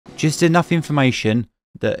Just enough information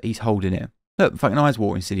that he's holding it. Look, fucking eyes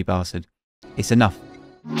watering, silly bastard. It's enough.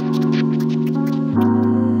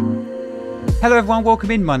 Hello everyone,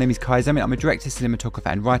 welcome in. My name is Kai Zammit. I'm a director,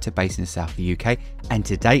 cinematographer and writer based in the south of the UK. And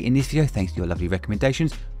today in this video, thanks to your lovely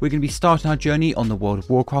recommendations, we're going to be starting our journey on the world of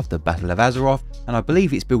Warcraft, the Battle of Azeroth. And I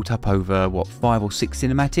believe it's built up over, what, 5 or 6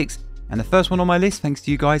 cinematics. And the first one on my list, thanks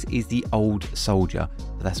to you guys, is the Old Soldier.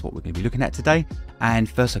 So that's what we're going to be looking at today. And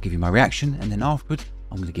first I'll give you my reaction, and then afterward,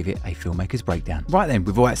 I'm going to give it a filmmaker's breakdown. Right then,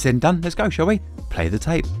 with all that said and done, let's go, shall we? Play the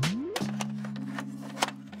tape.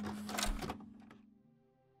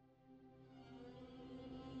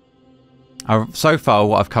 So far,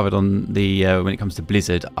 what I've covered on the when it comes to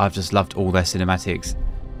Blizzard, I've just loved all their cinematics.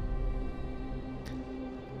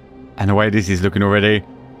 And the way this is looking already,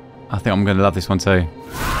 I think I'm going to love this one too.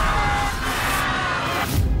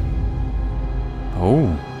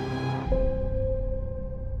 Oh.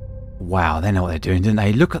 Wow, they know what they're doing, don't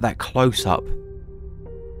they? Look at that close-up.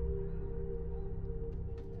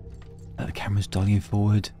 The camera's dollying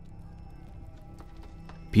forward.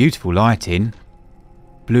 Beautiful lighting.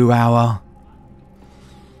 Blue hour.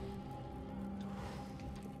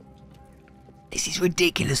 This is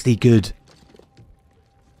ridiculously good.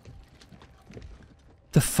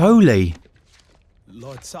 The Foley.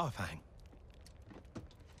 Lord Saurfang.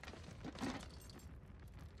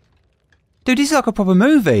 Dude, this is like a proper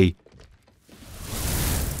movie.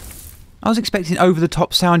 I was expecting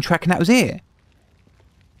over-the-top soundtrack and that was it.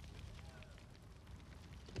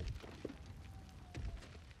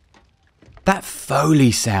 That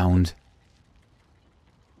Foley sound.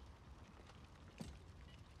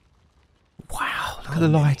 Wow, look at the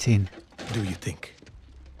lighting. Do you think?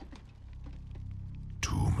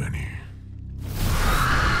 Too many.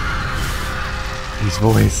 His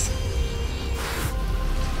voice.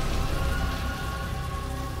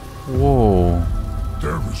 Whoa.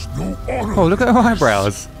 There is no honor. Oh, look at her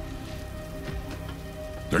eyebrows.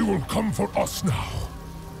 They will come for us now.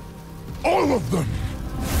 All of them.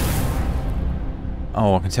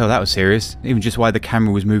 Oh, I can tell that was serious. Even just why the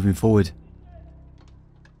camera was moving forward.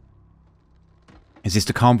 Is this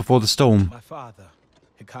the calm before the storm? My father,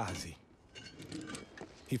 Hikazi.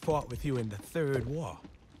 He fought with you in the Third War.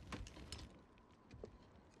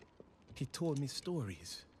 He told me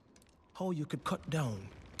stories. How you could cut down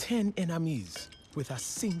 10 enemies with a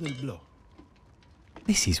single blow.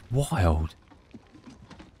 This is wild.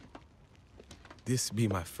 This be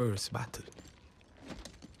my first battle.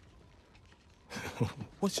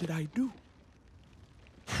 What should I do?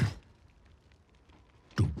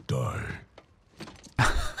 Don't die.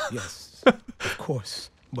 Yes, of course,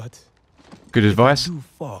 but Good advice. if I do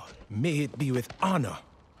fall, may it be with honor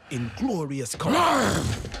in glorious color.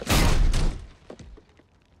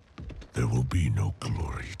 There will be no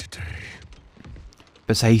glory today.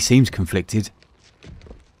 But say he seems conflicted.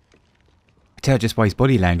 I tell just by his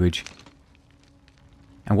body language.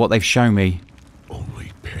 And what they've shown me.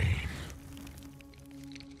 Only pain.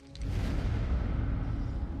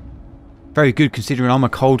 Very good considering I'm a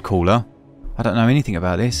cold caller. I don't know anything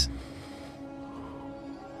about this.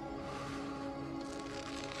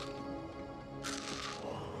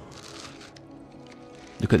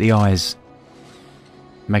 Look at the eyes.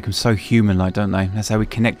 Make them so human-like, don't they? That's how we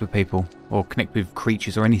connect with people. Or connect with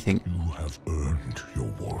creatures or anything. You have earned your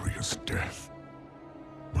warrior's death,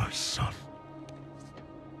 my son.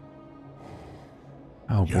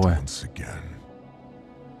 Oh Yet boy. once again,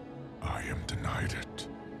 I am denied it.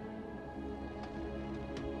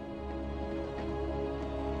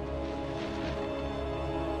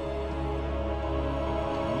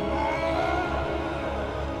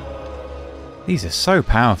 These are so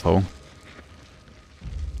powerful.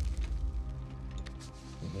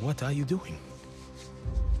 What are you doing?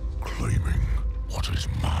 Claiming what is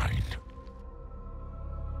mine.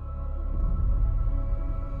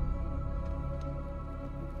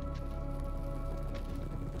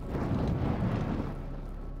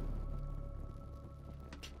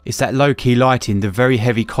 It's that low-key lighting, the very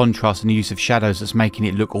heavy contrast and the use of shadows that's making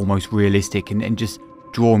it look almost realistic and just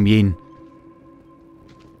drawing me in.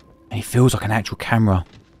 And it feels like an actual camera.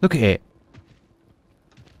 Look at it.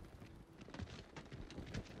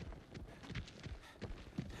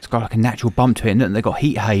 It's got like a natural bump to it, and they've got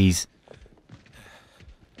heat haze.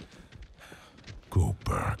 Go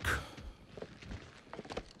back.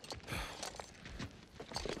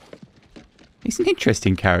 He's an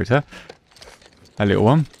interesting character. A little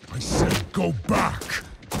one. I said go back.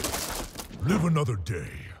 Live another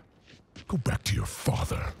day. Go back to your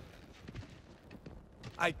father.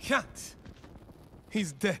 I can't.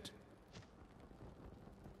 He's dead.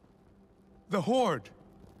 The Horde.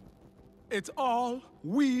 It's all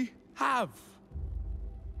we have.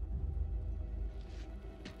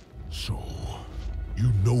 So,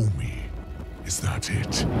 you know me. Is that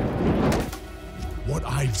it? What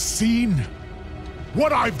I've seen?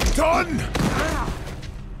 What I've done?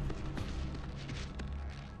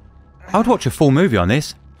 I would watch a full movie on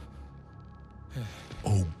this.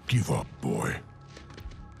 Oh, give up, boy.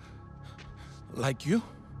 Like you?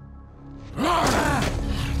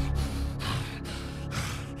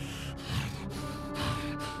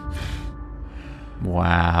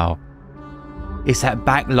 Wow. It's that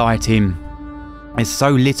backlighting. It's so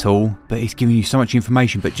little, but it's giving you so much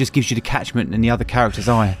information, but just gives you the catchment in the other character's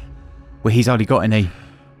eye, where he's hardly got any.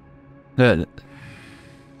 Look.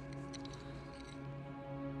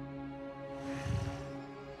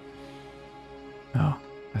 Oh,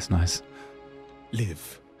 that's nice.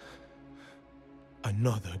 Live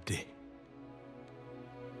another day.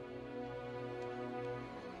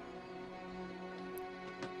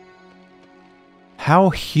 How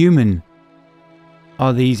human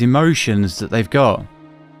are these emotions that they've got?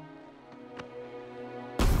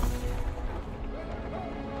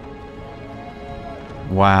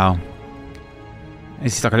 Wow.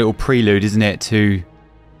 This is like a little prelude, isn't it, to...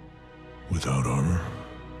 Without armor?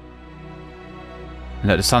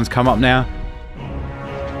 Look, the sun's come up now.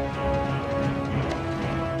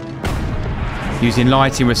 Using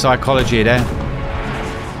lighting with psychology there.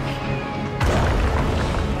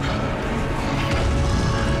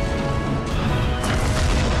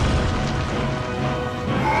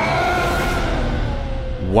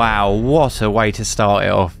 Wow, what a way to start it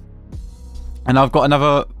off. And I've got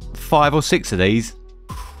another 5 or 6 of these.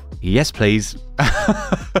 Yes, please.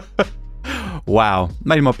 Wow,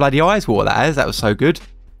 made my bloody eyes water, that has. That was so good.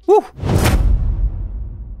 Woo!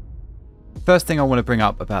 First thing I want to bring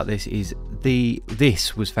up about this is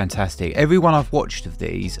this was fantastic. Every one I've watched of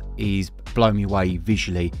these is blown me away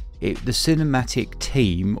visually. The cinematic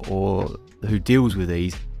team, or who deals with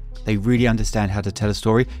these, they really understand how to tell a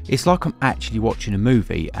story. It's like I'm actually watching a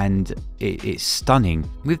movie, and it's stunning.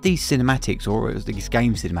 With these cinematics, or these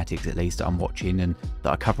game cinematics at least, that I'm watching and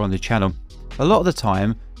that I cover on the channel, a lot of the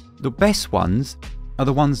time, the best ones are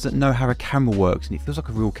the ones that know how a camera works, and it feels like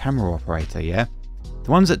a real camera operator, yeah?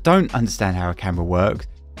 The ones that don't understand how a camera works,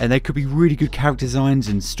 and they could be really good character designs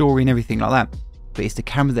and story and everything like that, but it's the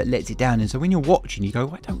camera that lets it down, and so when you're watching, you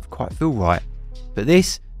go, I don't quite feel right. But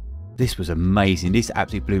this was amazing. This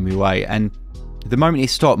absolutely blew me away, and the moment it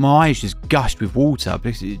stopped, my eyes just gushed with water,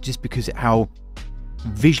 just because of how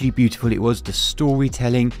visually beautiful it was, the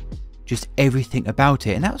storytelling, just everything about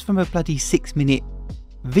it. And that was from a bloody 6-minute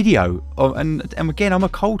video. And again, I'm a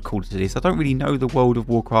cold caller to this. I don't really know the World of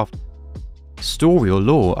Warcraft story or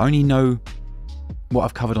lore. I only know what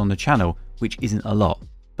I've covered on the channel, which isn't a lot.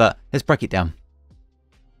 But let's break it down.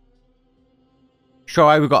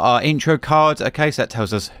 Sure, we've got our intro card. Okay, so that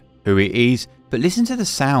tells us who it is. But listen to the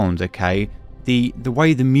sound, okay? The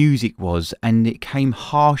way the music was, and it came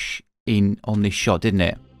harsh in on this shot, didn't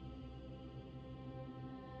it?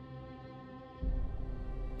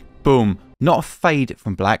 Boom. Not a fade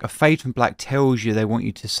from black. A fade from black tells you they want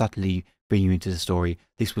you to subtly bring you into the story.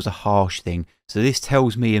 This was a harsh thing. So this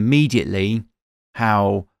tells me immediately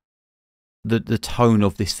how the tone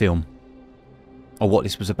of this film, or what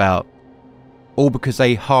this was about. All because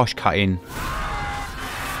they harsh cut in.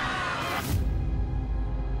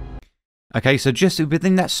 Okay, so just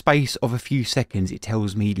within that space of a few seconds, it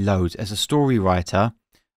tells me loads. As a story writer,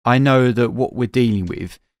 I know that what we're dealing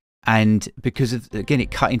with, and because of, again, it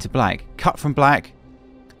cut into black. Cut from black.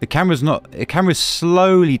 The camera's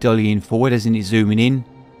slowly dollying forward, as in it's zooming in.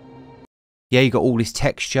 Yeah, you got all this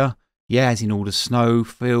texture. Yeah, as in all the snow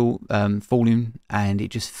falling, and it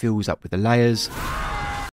just fills up with the layers.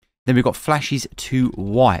 Then we've got flashes to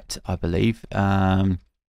white, I believe.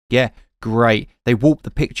 Yeah, great. They warp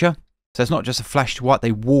the picture. So it's not just a flash to white,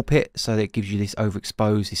 they warp it, so that it gives you this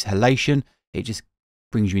overexposed, this halation. It just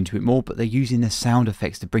brings you into it more, but they're using the sound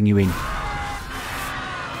effects to bring you in.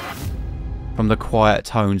 From the quiet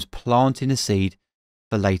tones, planting a seed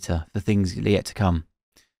for later, for things yet to come.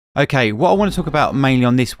 Okay, what I want to talk about mainly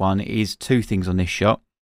on this one is 2 things on this shot.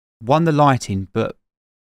 One, the lighting, but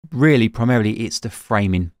really, primarily, it's the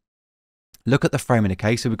framing. Look at the framing,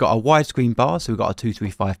 okay? So we've got a widescreen bar, so we've got a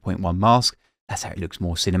 235.1 mask. That's how it looks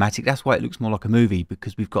more cinematic. That's why it looks more like a movie,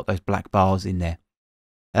 because we've got those black bars in there.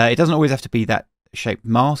 It doesn't always have to be that shaped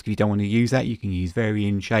mask. If you don't want to use that, you can use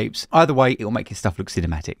varying shapes. Either way, it will make your stuff look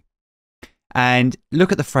cinematic. And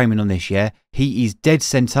look at the framing on this, yeah? He is dead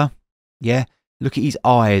center, yeah? Look at his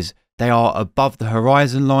eyes. They are above the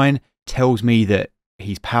horizon line. Tells me that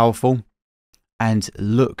he's powerful. And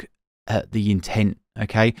look at the intent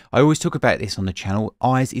Okay, I always talk about this on the channel.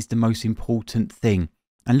 Eyes is the most important thing.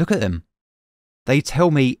 And look at them. They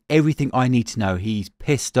tell me everything I need to know. He's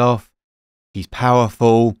pissed off. He's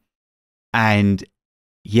powerful. And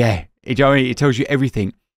yeah, it tells you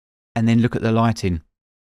everything. And then look at the lighting.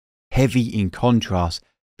 Heavy in contrast.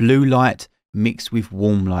 Blue light mixed with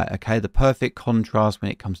warm light. Okay, the perfect contrast when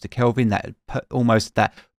it comes to Kelvin. That almost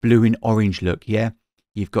that blue and orange look. Yeah,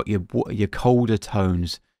 you've got your colder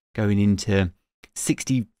tones going into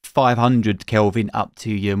 6500 Kelvin up to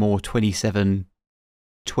your more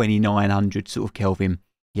 2900 sort of Kelvin.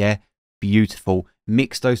 Yeah, beautiful.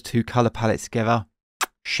 Mix those two color palettes together.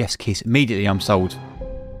 Chef's kiss. Immediately I'm sold.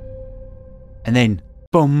 And then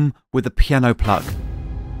boom with the piano pluck.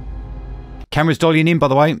 Camera's dollying in, by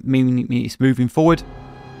the way, meaning it's moving forward.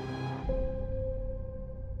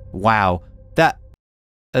 Wow, that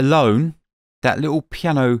alone, that little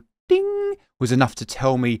piano ding was enough to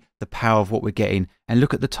tell me the power of what we're getting. And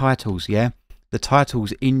look at the titles, yeah? The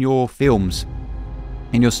titles in your films,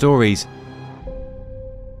 in your stories.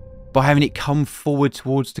 By having it come forward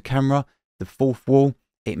towards the camera, the fourth wall,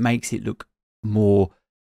 it makes it look more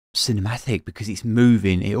cinematic because it's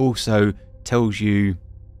moving. It also tells you,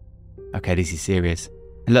 okay, this is serious.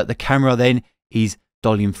 And look, the camera then is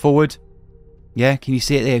dollying forward. Yeah, can you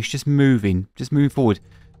see it there? It's just moving forward.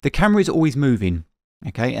 The camera is always moving,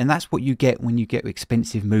 okay? And that's what you get when you get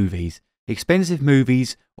expensive movies. Expensive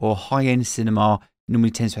movies or high-end cinema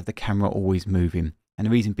normally tends to have the camera always moving. And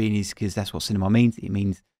the reason being is because that's what cinema means. It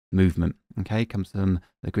means movement, okay? It comes from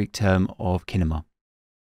the Greek term of kinema.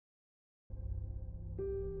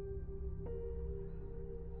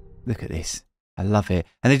 Look at this. I love it.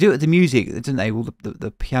 And they do it with the music, don't they? All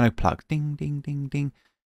the piano pluck. Ding, ding, ding, ding.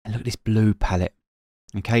 And look at this blue palette.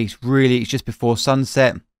 Okay, it's just before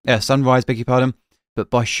sunrise, beg your pardon. But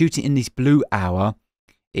by shooting in this blue hour,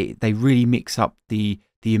 they really mix up the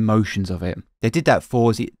emotions of it. They did that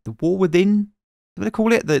for, is it The War Within? What do they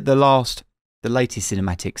call it? The latest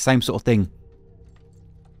cinematic. Same sort of thing.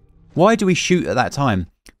 Why do we shoot at that time?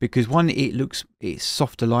 Because one, it's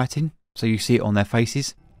softer lighting. So you see it on their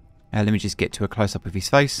faces. Let me just get to a close-up of his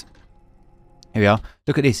face. Here we are.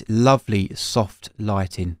 Look at this lovely, soft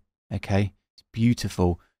lighting. Okay, it's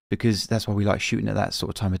beautiful because that's why we like shooting at that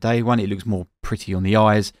sort of time of day. One, it looks more pretty on the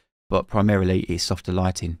eyes, but primarily it's softer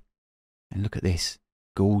lighting. And look at this.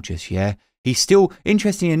 Gorgeous, yeah? He's still,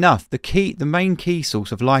 interesting enough, the main key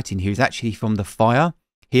source of lighting here is actually from the fire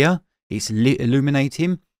here. It's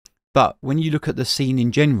illuminating. But when you look at the scene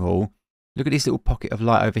in general, look at this little pocket of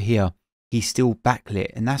light over here. He's still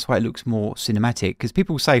backlit, and that's why it looks more cinematic. Because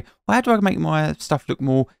people say, well, how do I make my stuff look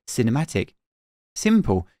more cinematic?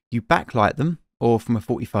 Simple. You backlight them, or from a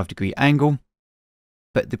 45-degree angle.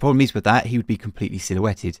 But the problem is with that, he would be completely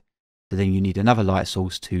silhouetted. So then you need another light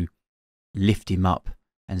source to lift him up.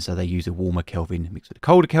 And so they use a warmer Kelvin mixed with a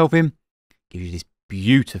colder Kelvin. Gives you this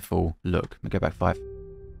beautiful look. Let me go back 5.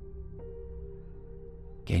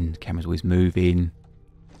 Again, the camera's always moving.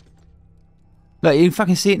 Look, you can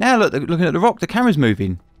fucking see it now. Look, looking at the rock, the camera's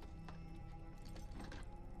moving.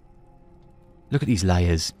 Look at these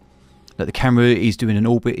layers. Look, the camera is doing an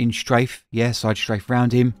orbiting strafe. Yeah, side strafe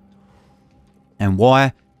around him. And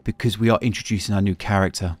why? Because we are introducing our new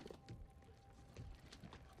character.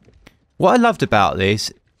 What I loved about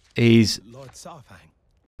this is... Lord Saurfang.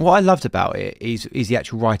 What I loved about it is the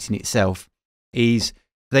actual writing itself. Is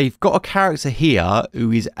they've got a character here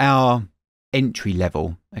who is our entry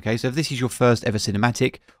level. Okay, so if this is your first ever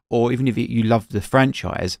cinematic, or even if you love the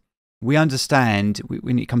franchise, we understand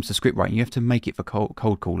when it comes to script writing, you have to make it for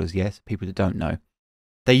cold callers, yes, people that don't know.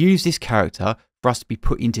 They use this character for us to be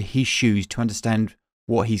put into his shoes to understand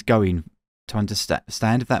what he's going to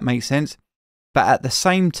understand, if that makes sense. But at the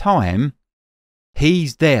same time,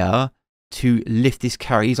 he's there to lift this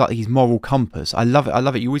character. He's like his moral compass. I love it. I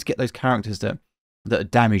love it. You always get those characters that are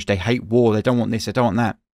damaged. They hate war. They don't want this. They don't want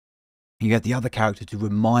that. And you have the other character to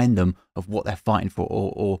remind them of what they're fighting for,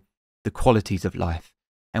 or the qualities of life.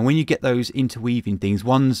 And when you get those interweaving things,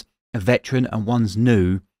 one's a veteran and one's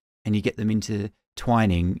new, and you get them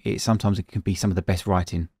intertwining, sometimes it can be some of the best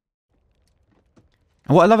writing.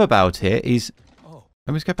 And what I love about it is,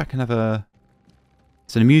 let me just go back and have a...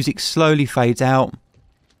 So the music slowly fades out.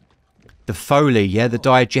 The Foley, yeah, the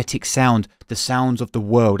diegetic sound, the sounds of the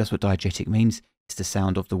world. That's what diegetic means. It's the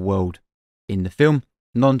sound of the world in the film.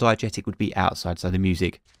 Non-diegetic would be outside, so the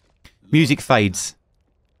music. Music fades.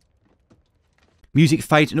 Music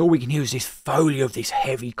fades, and all we can hear is this Foley of this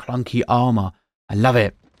heavy, clunky armour. I love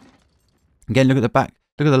it. Again, look at the back.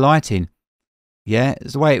 Look at the lighting. Yeah,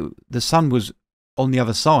 it's the way the sun was on the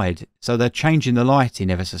other side. So they're changing the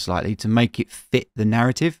lighting ever so slightly to make it fit the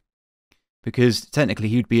narrative. because technically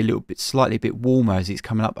he'd be slightly a bit warmer as it's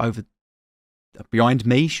coming up over behind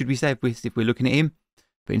me, should we say, if we're looking at him.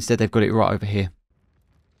 But instead they've got it right over here.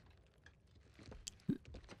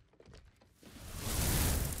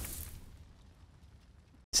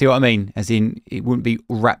 See what I mean? As in, it wouldn't be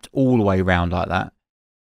wrapped all the way around like that.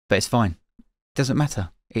 But it's fine. It doesn't matter.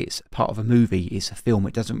 It's part of a movie. It's a film.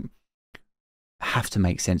 It doesn't have to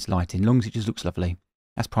make sense lighting, as long as it just looks lovely.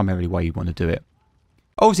 That's primarily why you want to do it.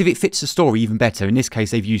 Obviously, if it fits the story, even better. In this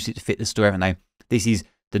case, they've used it to fit the story, haven't they? This is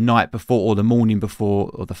the night before or the morning before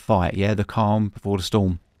or the fight, yeah? The calm before the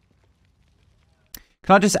storm.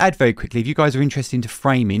 Can I just add very quickly, if you guys are interested into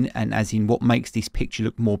framing and as in what makes this picture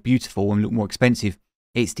look more beautiful and look more expensive,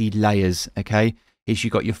 it's the layers, okay? It's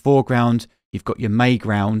you've got your foreground, you've got your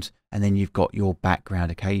mayground, and then you've got your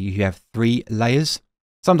background, okay? You have 3 layers.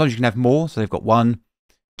 Sometimes you can have more, so they've got 1,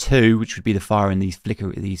 2, which would be the fire and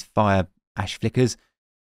these fire ash flickers.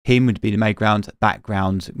 Him would be the mayground,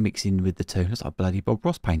 background mixing with the 2. That's like a bloody Bob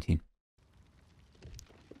Ross painting.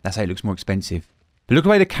 That's how it looks more expensive. But look at the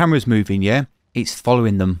way the camera's moving, yeah? It's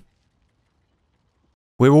following them.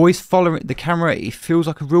 We're always following the camera. It feels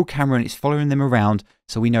like a real camera and it's following them around,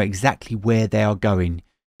 so we know exactly where they are going.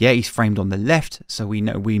 Yeah, he's framed on the left, so we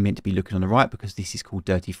know we're meant to be looking on the right because this is called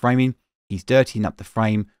dirty framing. He's dirtying up the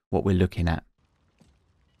frame, what we're looking at.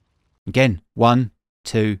 Again, 1,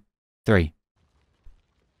 2, 3.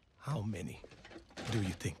 How many do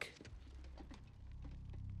you think?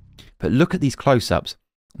 But look at these close-ups.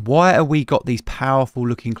 Why have we got these powerful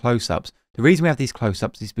looking close-ups? The reason we have these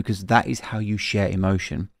close-ups is because that is how you share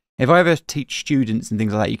emotion. If I ever teach students and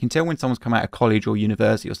things like that, you can tell when someone's come out of college or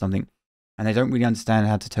university or something and they don't really understand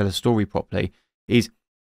how to tell a story properly, is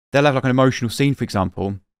they'll have like an emotional scene, for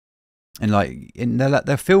example, and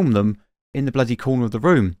they'll film them in the bloody corner of the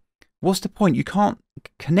room. What's the point? You can't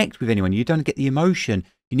connect with anyone. You don't get the emotion.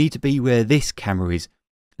 You need to be where this camera is.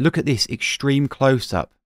 Look at this extreme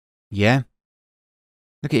close-up. Yeah?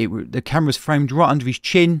 Look at it. The camera's framed right under his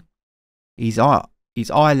chin. His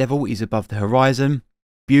eye level is above the horizon.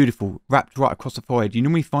 Beautiful. Wrapped right across the forehead. You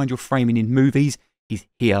normally find your framing in movies is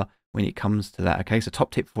here when it comes to that. Okay, so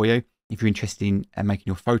top tip for you. If you're interested in making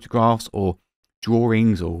your photographs or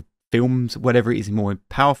drawings or films, whatever it is more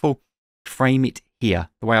powerful, frame it here.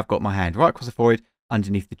 The way I've got my hand. Right across the forehead,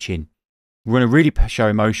 underneath the chin. We want to really show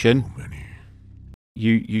emotion.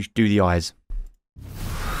 You do the eyes.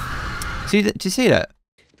 See that? Do you see that?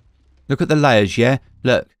 Look at the layers, yeah?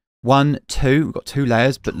 Look. 1, 2, we've got 2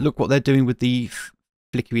 layers, but look what they're doing with the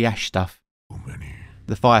flickery ash stuff.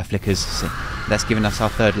 The fire flickers. See, that's giving us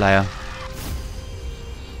our 3rd layer.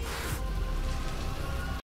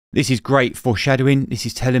 This is great foreshadowing. This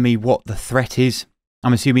is telling me what the threat is.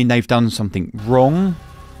 I'm assuming they've done something wrong.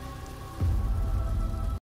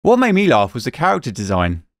 What made me laugh was the character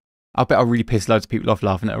design. I bet I really pissed loads of people off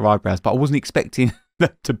laughing at her eyebrows, but I wasn't expecting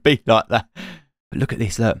them to be like that. But look at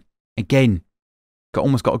this, look. Again.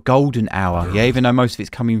 Almost got a golden hour, yeah, even though most of it's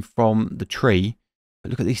coming from the tree.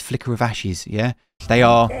 But look at these flicker of ashes, yeah? They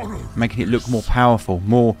are making it look more powerful,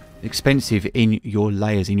 more expensive in your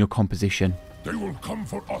layers, in your composition. They will come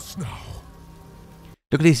for us now.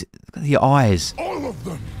 Look at this, look at the eyes. All of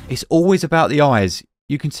them. It's always about the eyes.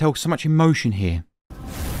 You can tell so much emotion here.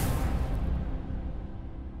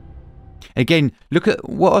 Again, look at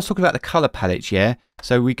what I was talking about, the colour palettes, yeah?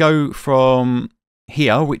 So we go from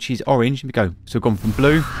here, which is orange, we go. So we've gone from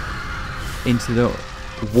blue into the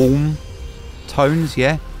warm tones,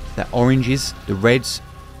 yeah? The oranges, the reds.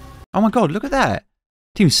 Oh my God, look at that.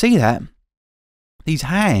 Didn't even see that. These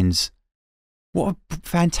hands. What a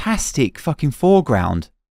fantastic fucking foreground.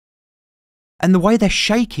 And the way they're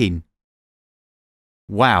shaking.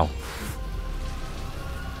 Wow.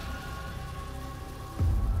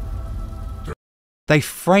 They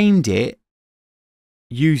framed it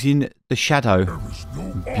using the shadow.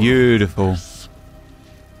 Beautiful.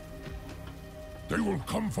 They will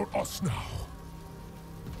come for us now.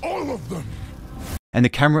 All of them. And the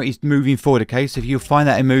camera is moving forward, okay? So if you'll find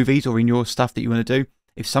that in movies or in your stuff that you want to do,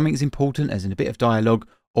 if something is important, as in a bit of dialogue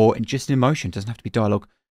or in just an emotion, doesn't have to be dialogue,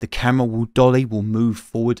 the camera will will move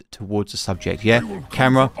forward towards the subject, yeah?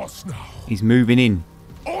 Camera is moving in.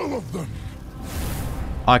 All of them.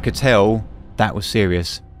 I could tell that was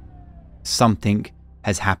serious. Something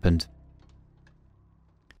has happened.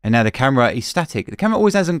 And now the camera is static. The camera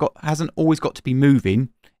always hasn't always got to be moving.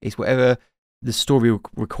 It's whatever the story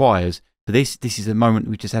requires. For this is a moment,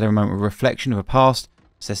 we just had a moment of reflection of a past.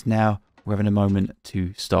 So now we're having a moment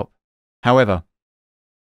to stop. However,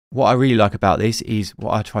 what I really like about this is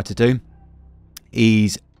what I try to do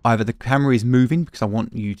is either the camera is moving because I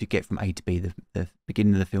want you to get from A to B, the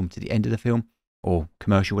beginning of the film to the end of the film, or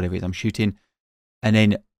commercial, whatever it is I'm shooting. And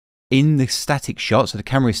then in the static shot, so the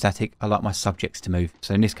camera is static, I like my subjects to move.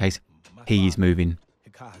 So in this case, he is moving.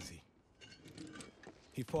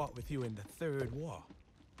 He fought with you in the Third War.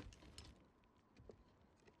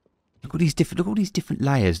 Look at all these different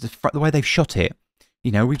layers. The way they've shot it.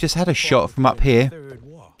 You know, we've just had a shot from up here.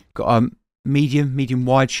 Got a medium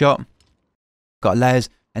wide shot. Got layers,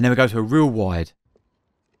 and then we go to a real wide.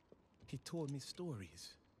 He told me stories.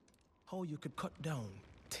 How you could cut down.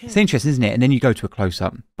 It's interesting, isn't it? And then you go to a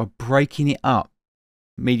close-up. By breaking it up,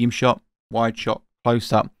 medium shot, wide shot,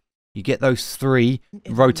 close-up, you get those three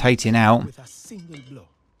rotating out.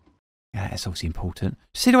 Yeah, that's obviously important.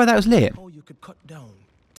 See the way that was lit?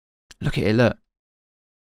 Look at it, look.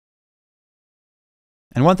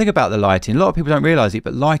 And one thing about the lighting, a lot of people don't realise it,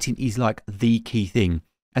 but lighting is like the key thing.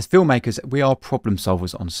 As filmmakers, we are problem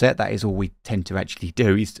solvers on set. That is all we tend to actually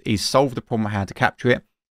do, is solve the problem, how to capture it.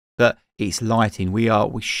 But it's lighting. We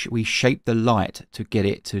shape the light to get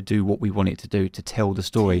it to do what we want it to do, to tell the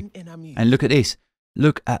story. And look at this.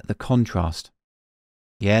 Look at the contrast.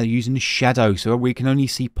 Yeah, using the shadow so we can only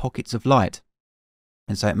see pockets of light.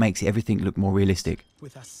 And so it makes everything look more realistic.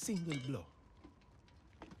 With a single blow.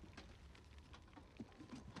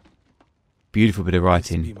 Beautiful bit of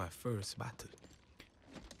writing. This will be my first battle.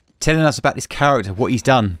 Telling us about this character, what he's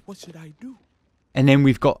done. What should I do? And then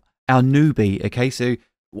we've got our newbie, okay? So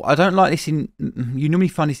I don't like this in... You normally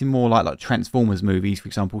find this in more like Transformers movies, for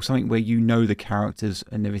example. Something where you know the characters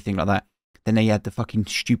and everything like that. Then they add the fucking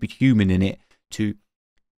stupid human in it to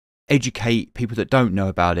educate people that don't know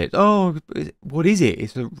about it. Oh, what is it?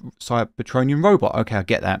 It's a Cybertronian robot. Okay, I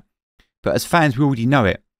get that. But as fans, we already know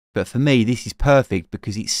it. But for me, this is perfect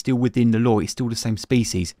because it's still within the lore. It's still the same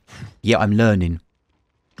species. Yet I'm learning.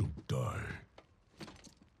 Don't die.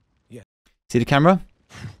 Yeah. See the camera?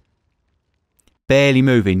 Barely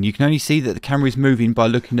moving. You can only see that the camera is moving by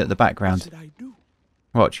looking at the background. What should I do?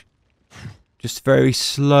 Watch. Just very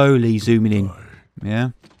slowly zooming in. Yeah?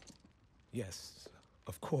 Yes,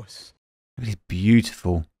 of course. Look at this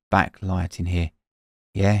beautiful backlight in here.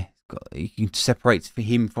 Yeah? You can separate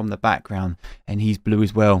him from the background, and he's blue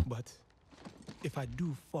as well. But if I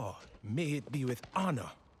do fall, may it be with honor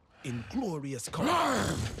in glorious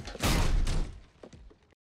color.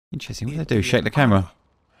 Interesting. What do they do? Shake the camera.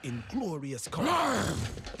 In glorious color.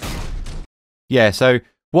 Yeah, so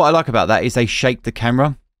what I like about that is they shake the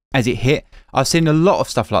camera as it hit. I've seen a lot of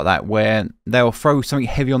stuff like that where they'll throw something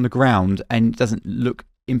heavy on the ground and it doesn't look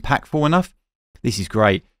impactful enough. This is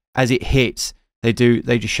great. As it hits, they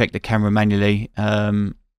just shake the camera manually. Yeah,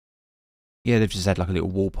 they've just had like a little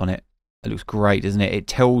warp on it. It looks great, doesn't it? It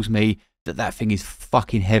tells me that that thing is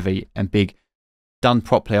fucking heavy and big. Done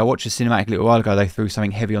properly. I watched a cinematic a little while ago. They threw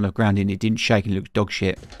something heavy on the ground and it didn't shake and it looked dog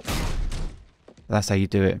shit. That's how you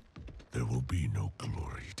do it. There will be no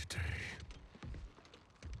glory today.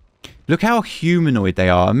 Look how humanoid they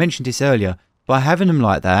are. I mentioned this earlier. By having them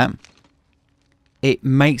like that, it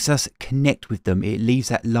makes us connect with them. It leaves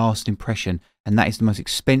that last impression. And that is the most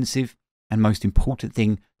expensive and most important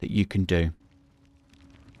thing that you can do.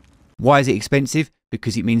 Why is it expensive?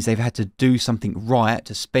 Because it means they've had to do something right,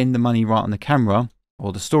 to spend the money right on the camera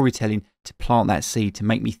or the storytelling to plant that seed, to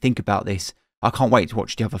make me think about this. I can't wait to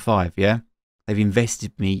watch the other 5, yeah? They've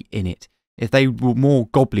invested me in it. If they were more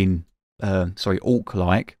goblin,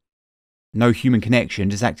 orc-like, no human connection,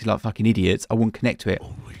 just acted like fucking idiots, I wouldn't connect to it.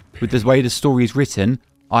 With the way the story is written,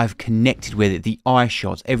 I've connected with it, the eye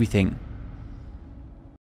shots, everything.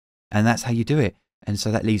 And that's how you do it. And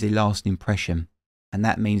so that leaves a lasting impression. And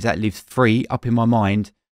that means that lives free up in my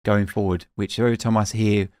mind going forward. Which every time I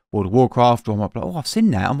hear World of Warcraft, or I might be like, oh, I've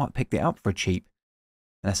seen that, I might pick that up for a cheap.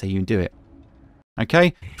 And that's how you do it.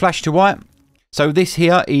 Okay, flash to white. So this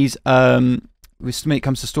here is, when it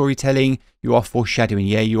comes to storytelling, you are foreshadowing.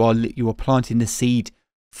 Yeah, you are planting the seed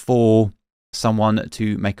for someone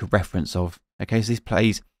to make a reference of. Okay, so this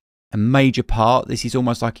plays a major part. This is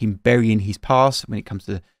almost like him burying his past when it comes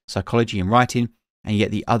to psychology and writing, and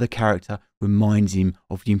yet the other character reminds him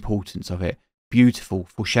of the importance of it. Beautiful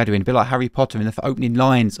foreshadowing, a bit like Harry Potter in the opening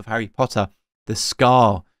lines of Harry Potter. The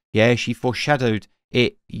scar, yeah, she foreshadowed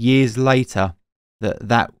it years later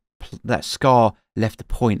that scar left a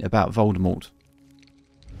point about Voldemort.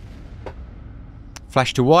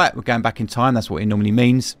 Flash to white, we're going back in time, that's what it normally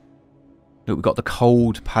means. Look, we've got the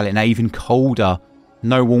cold palette now, even colder,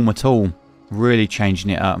 no warm at all, really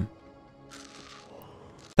changing it up.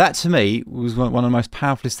 That to me was one of the most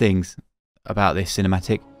powerful things about this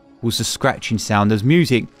cinematic, was the scratching sound. There's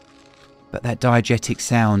music, but that diegetic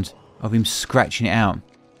sound of him scratching it out.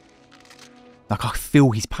 Like I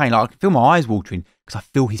feel his pain, like I can feel my eyes watering because I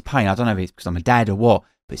feel his pain. I don't know if it's because I'm a dad or what,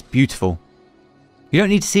 but it's beautiful. You don't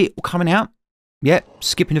need to see it all coming out. Yep,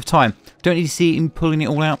 skipping of time. Don't need to see him pulling it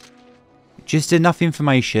all out. Just enough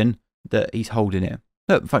information that he's holding it.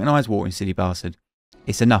 Look, fucking eyes watering, silly bastard.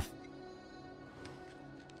 It's enough.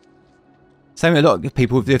 Same with a lot of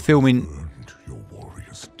people, if they're filming... Your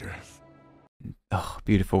warrior's death. Oh,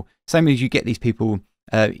 beautiful. Same as you get these people,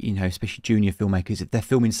 you know, especially junior filmmakers, if they're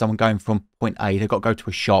filming someone going from point A, they've got to go to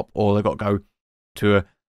a shop or they've got to go to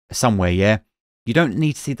somewhere, yeah? You don't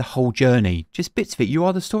need to see the whole journey. Just bits of it. You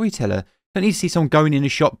are the storyteller. You don't need to see someone going in a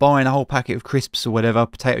shop, buying a whole packet of crisps or whatever,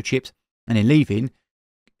 potato chips, and then leaving.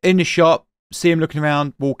 In the shop, see him looking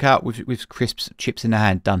around, walk out with crisps, chips in their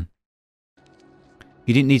hand, done.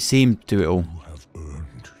 You didn't need to see him do it all. You have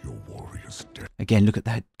earned your warrior's death. Again, look at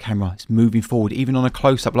that camera. It's moving forward. Even on a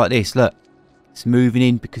close-up like this, look. It's moving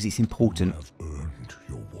in because it's important. You have earned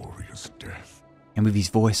your warrior's death. And with his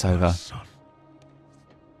voiceover. Son.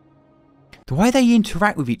 The way they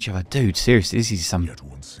interact with each other. Dude, seriously, this is some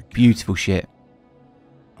beautiful shit.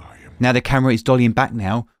 Now the camera is dollying back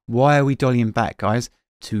now. Why are we dollying back, guys?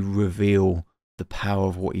 To reveal the power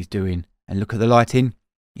of what he's doing. And look at the lighting.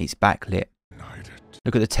 It's backlit.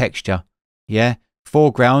 Look at the texture. Yeah?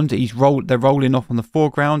 Foreground. They're rolling off on the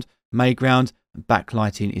foreground. Mayground.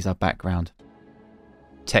 Backlighting is our background.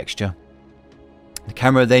 Texture. The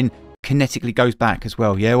camera then kinetically goes back as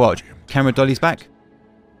well. Yeah, watch. Camera dollies back.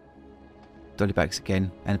 Dolly backs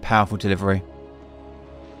again. And powerful delivery.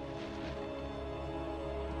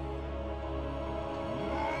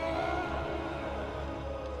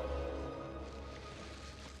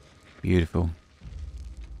 Beautiful.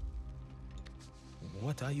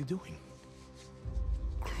 What are you doing?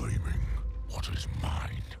 Claiming what is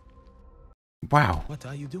mine. Wow. What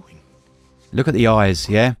are you doing? Look at the eyes,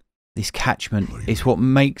 yeah? This catchment is what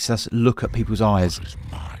makes us look at people's eyes. What is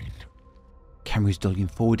mine. Camera's dollying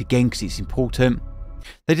forward again because it's important.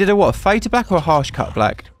 They did a fade to black or a harsh cut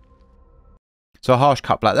black? So a harsh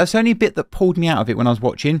cut black. That's the only bit that pulled me out of it when I was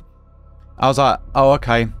watching. I was like, oh,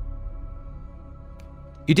 okay.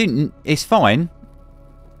 You didn't, it's fine.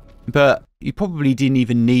 But you probably didn't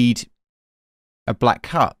even need a black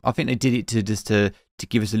cut. I think they did it to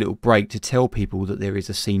give us a little break to tell people that there is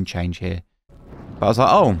a scene change here. But I was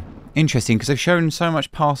like, oh, interesting, because they've shown so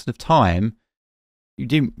much passing of time, you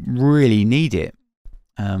didn't really need it.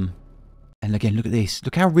 And again, look at this.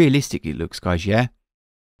 Look how realistic it looks, guys, yeah?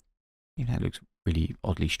 Even though it looks really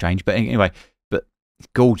oddly strange. But anyway, but it's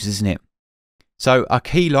gorgeous, isn't it? So our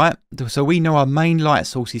key light, so we know our main light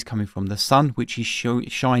source is coming from the sun, which is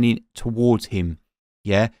shining towards him,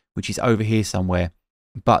 yeah, which is over here somewhere.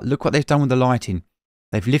 But look what they've done with the lighting.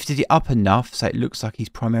 They've lifted it up enough so it looks like he's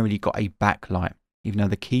primarily got a backlight, even though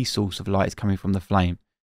the key source of light is coming from the flame.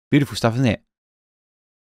 Beautiful stuff, isn't it?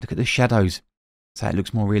 Look at the shadows, so it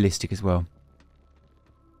looks more realistic as well.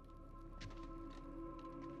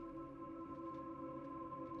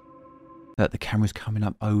 Look, the camera's coming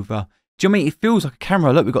up over. Do you know what I mean? It feels like a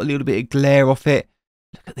camera. Look, we've got a little bit of glare off it.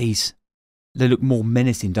 Look at these. They look more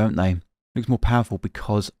menacing, don't they? Looks more powerful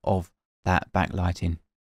because of that backlighting.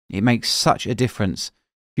 It makes such a difference.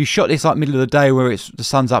 If you shot this like middle of the day where the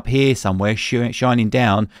sun's up here somewhere shining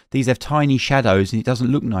down, these have tiny shadows and it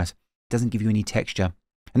doesn't look nice. It doesn't give you any texture.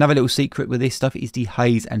 Another little secret with this stuff is the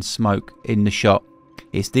haze and smoke in the shot.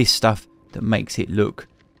 It's this stuff that makes it look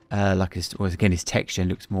like, well, again, its texture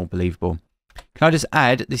looks more believable. Can I just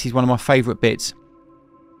add, this is one of my favourite bits,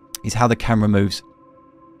 is how the camera moves.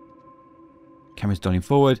 Camera's dollying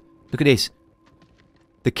forward. Look at this.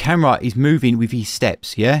 The camera is moving with his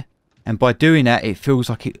steps, yeah? And by doing that, it feels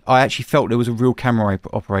like I actually felt there was a real camera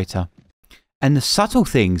operator. And the subtle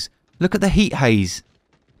things. Look at the heat haze.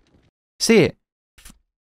 See it?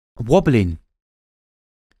 Wobbling.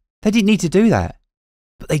 They didn't need to do that.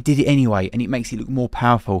 But they did it anyway, and it makes it look more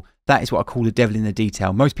powerful. That is what I call the devil in the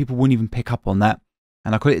detail. Most people wouldn't even pick up on that.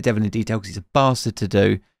 And I call it the devil in the detail because it's a bastard to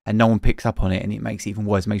do, and no one picks up on it, and it makes it even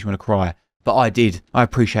worse. It makes you want to cry. But I did. I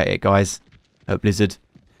appreciate it, guys. At Blizzard.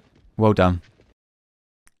 Well done.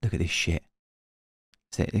 Look at this shit.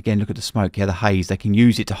 So again, look at the smoke. Yeah, the haze. They can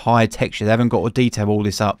use it to hide texture. They haven't got to detail all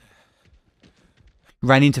this up.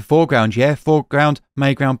 Ran into foreground, yeah? Foreground,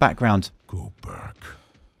 mayground, background. Go back.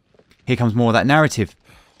 Here comes more of that narrative.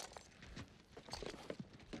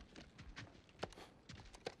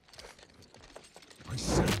 I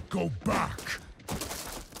said go back.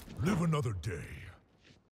 Live another day.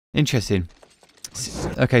 Interesting.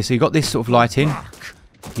 Okay, so you got this sort of lighting.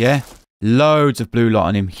 Yeah? Loads of blue light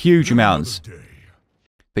on him. Huge amounts.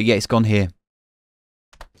 But yeah, it's gone here.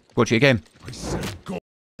 Watch it again.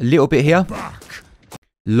 A little bit here.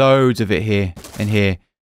 Loads of it here and here.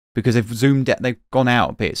 Because they've zoomed out, they've gone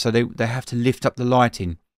out a bit. So they have to lift up the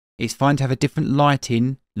lighting. It's fine to have a different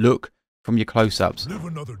lighting look from your close-ups. Live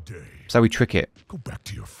another day. So we trick it. Go back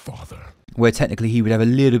to your father. Where technically he would have a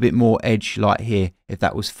little bit more edge light here if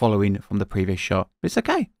that was following from the previous shot. But it's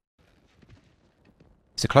okay.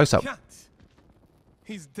 It's a close-up.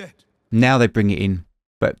 He's dead. Now they bring it in.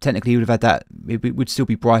 But technically he would have had that. It would still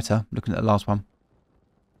be brighter looking at the last one.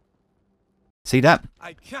 See that?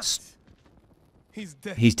 I can't. He's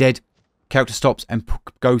dead. He's dead. Character stops and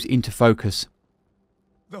goes into focus.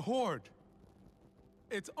 The Horde.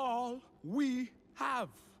 It's all we have.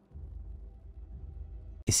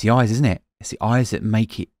 It's the eyes, isn't it? It's the eyes that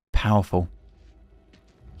make it powerful.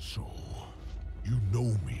 So, you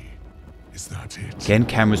know me. Is that it? Again,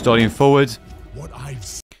 camera's dollying forward. What I've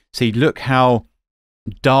seen. See, look how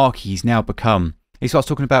dark he's now become. It's what I was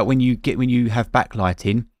talking about when you have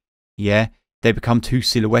backlighting. Yeah, they become too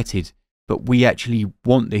silhouetted. But we actually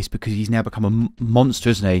want this because he's now become a monster,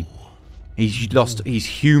 isn't he? He's lost his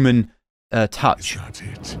human touch. Is that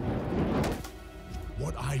it?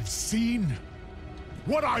 What I've seen?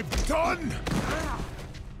 What I've done?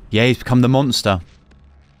 Yeah, he's become the monster.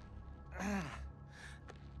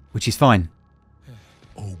 Which is fine.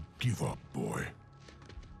 Oh, give up, boy.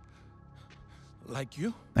 Like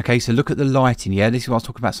you? Okay, so look at the lighting, yeah? This is what I was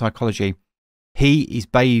talking about, psychology. He is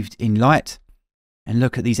bathed in light. And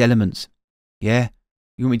look at these elements. Yeah?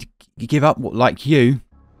 You want me to give up what, like you?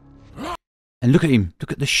 And look at him.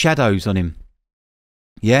 Look at the shadows on him.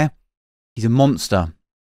 Yeah? He's a monster.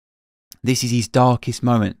 This is his darkest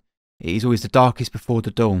moment. It is always the darkest before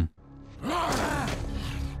the dawn.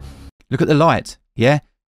 Look at the light. Yeah?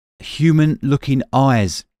 Human-looking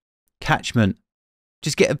eyes. Catchment.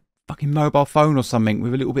 Just get a fucking mobile phone or something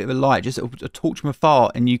with a little bit of a light. Just a torch from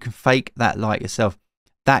afar and you can fake that light yourself.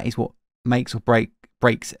 That is what makes or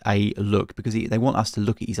breaks a look. Because they want us to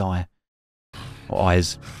look at his eye. Or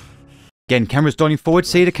eyes. Again, camera's dollying forward.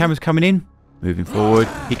 See, the camera's coming in. Moving forward.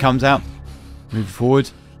 He comes out. Moving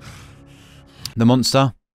forward. The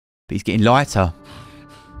monster. But he's getting lighter.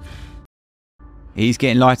 He's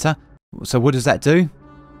getting lighter. So what does that do?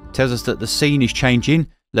 Tells us that the scene is changing.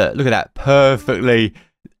 Look at that. Perfectly.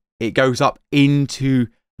 It goes up into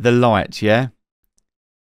the light, yeah?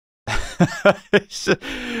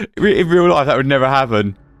 In real life, that would never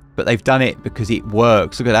happen. But they've done it because it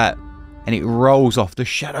works. Look at that. And it rolls off. The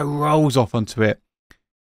shadow rolls off onto it.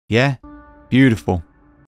 Yeah? Beautiful.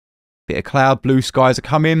 Bit of cloud. Blue skies are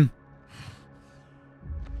coming.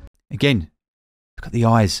 Again, look at the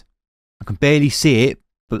eyes. I can barely see it,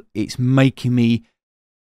 but it's making me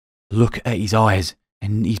look at his eyes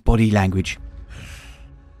and his body language.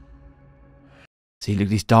 See, look at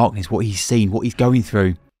this darkness, what he's seen, what he's going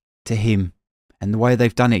through to him. And the way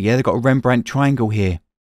they've done it, yeah, they've got a Rembrandt triangle here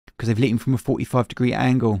because they've lit him from a 45-degree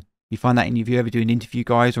angle. You find that if you ever do an interview,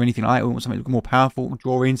 guys, or anything like that, or want something look more powerful,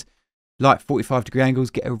 drawings, like 45-degree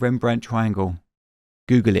angles, get a Rembrandt triangle.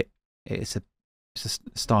 Google it. It's a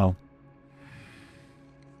style.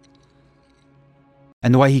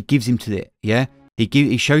 And the way he gives him to it, yeah?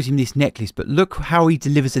 He shows him this necklace, but look how he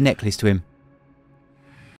delivers the necklace to him.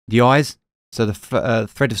 The eyes, so the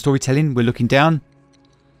thread of storytelling, we're looking down.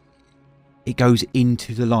 It goes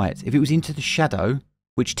into the light. If it was into the shadow,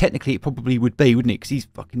 which technically it probably would be, wouldn't it? Because he's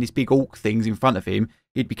fucking this big orc thing's in front of him.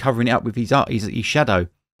 He'd be covering it up with his shadow.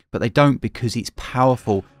 But they don't because it's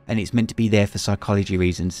powerful and it's meant to be there for psychology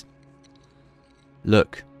reasons.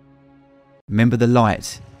 Look. Remember the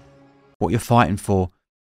light. What you're fighting for.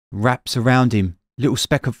 Wraps around him. Little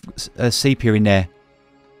speck of sepia in there.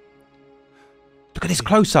 Look at this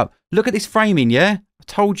close-up. Look at this framing, yeah? I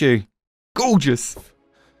told you. Gorgeous.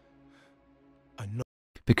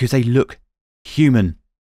 Because they look human.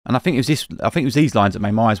 And I think it was these lines that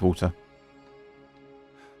made my eyes water.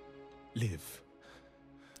 Live.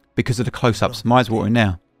 Because of the close-ups. My eyes watering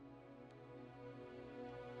now.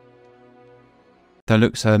 Don't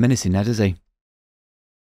look so menacing now, does he?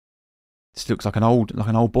 This looks like an old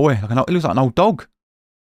boy. It looks like an old dog.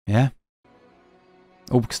 Yeah?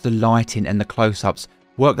 All because of the lighting and the close-ups.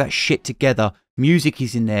 Work that shit together. Music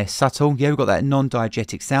is in there. Subtle. Yeah, we've got that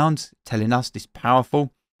non-diegetic sound telling us this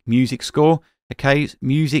powerful music score. Okay,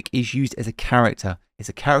 music is used as a character. It's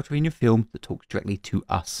a character in your film that talks directly to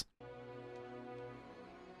us.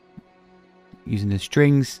 Using the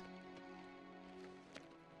strings.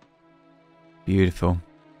 Beautiful.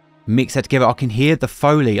 Mix that together. I can hear the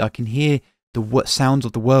Foley. I can hear the sounds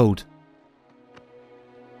of the world.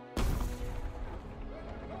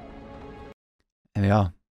 There we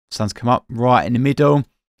are. Sun's come up right in the middle.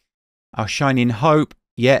 Our shining hope.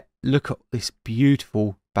 Yeah, look at this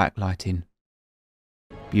beautiful backlighting.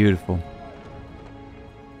 Beautiful.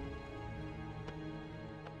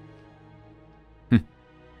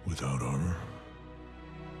 without armor.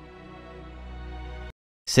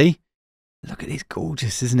 See? Look at this,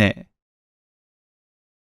 gorgeous, isn't it?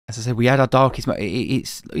 As I said, we had our darkest.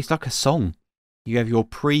 It's like a song. You have your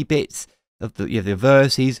pre-bits of you have the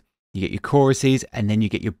verses, you get your choruses, and then you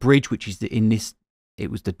get your bridge, which is in this. It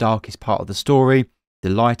was the darkest part of the story. The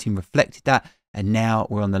lighting reflected that, and now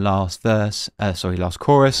we're on the last verse. Last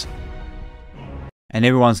chorus, and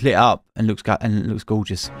everyone's lit up and looks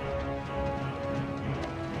gorgeous.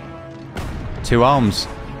 2 arms.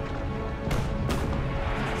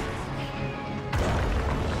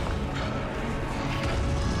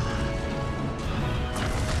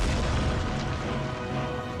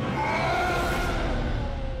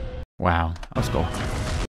 Wow, I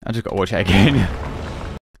just got to watch it again.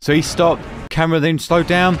 So he stopped, camera then slowed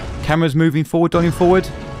down, camera's moving forward, going forward.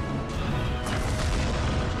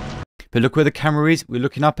 But look where the camera is, we're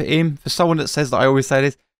looking up at him. For someone that says that I always say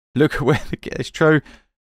this, look at where it's true.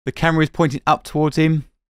 The camera is pointing up towards him,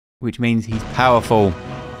 which means he's powerful.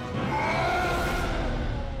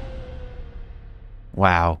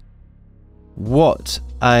 Wow. What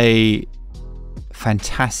a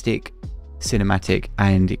fantastic cinematic,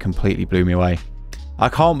 and it completely blew me away. I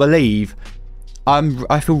can't believe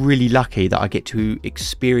I feel really lucky that I get to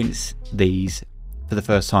experience these for the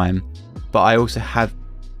first time, but I also have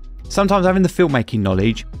sometimes having the filmmaking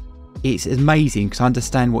knowledge. It's amazing because I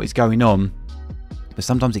understand what is going on, but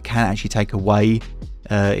sometimes it can actually take away,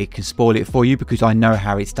 it can spoil it for you because I know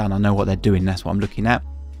how it's done, I know what they're doing, that's what I'm looking at.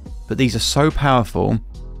 But these are so powerful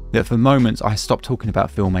that for moments I stop talking about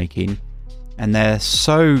filmmaking, and they're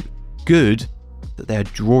so good that they're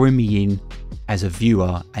drawing me in as a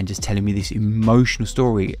viewer and just telling me this emotional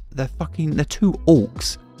story. They're 2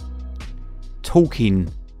 orcs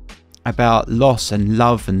talking about loss and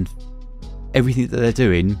love and everything that they're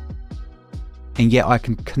doing, and yet I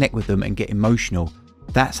can connect with them and get emotional.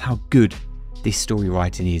 That's how good this story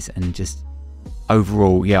writing is, and just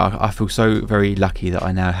overall, yeah, I feel so very lucky that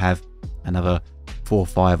I now have another 4 or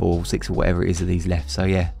 5 or 6 or whatever it is of these left. So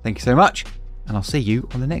yeah, thank you so much, and I'll see you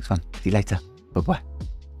on the next one. See you later. Bye bye.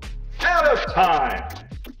 Out of time!